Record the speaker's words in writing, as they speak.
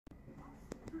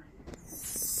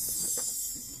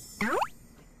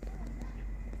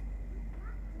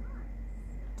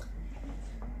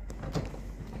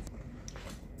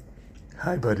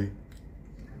Hi, buddy.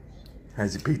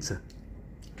 How's your pizza?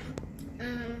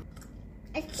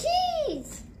 A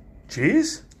cheese.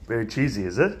 Cheese? Very cheesy,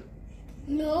 is it?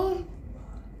 No.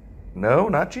 No,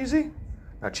 not cheesy?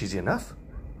 Not cheesy enough?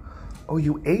 Oh,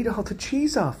 you ate all the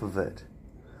cheese off of it.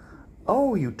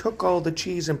 Oh, you took all the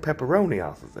cheese and pepperoni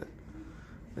off of it.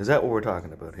 Is that what we're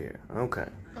talking about here? Okay.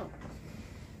 Oh.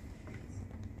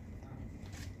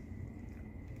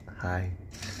 Hi.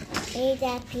 Eat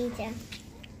that pizza.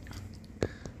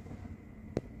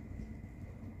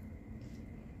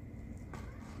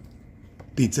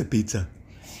 Pizza, pizza.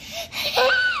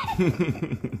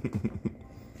 It's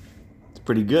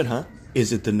pretty good, huh?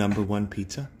 Is it the #1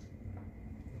 pizza?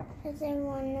 It's a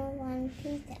one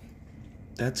pizza.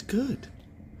 That's good.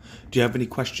 Do you have any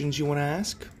questions you want to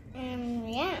ask?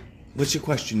 Yeah. What's your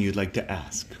question you'd like to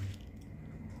ask?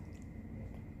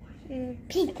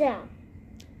 Pizza.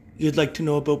 You'd like to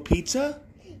know about pizza?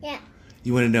 Yeah.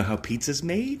 You want to know how pizza's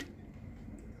made?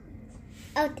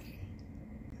 Okay.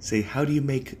 Say, how do you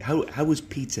make, how is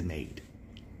pizza made?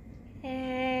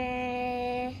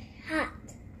 Hot.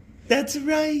 That's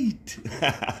right.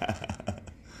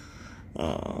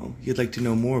 Oh, you'd like to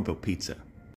know more about pizza.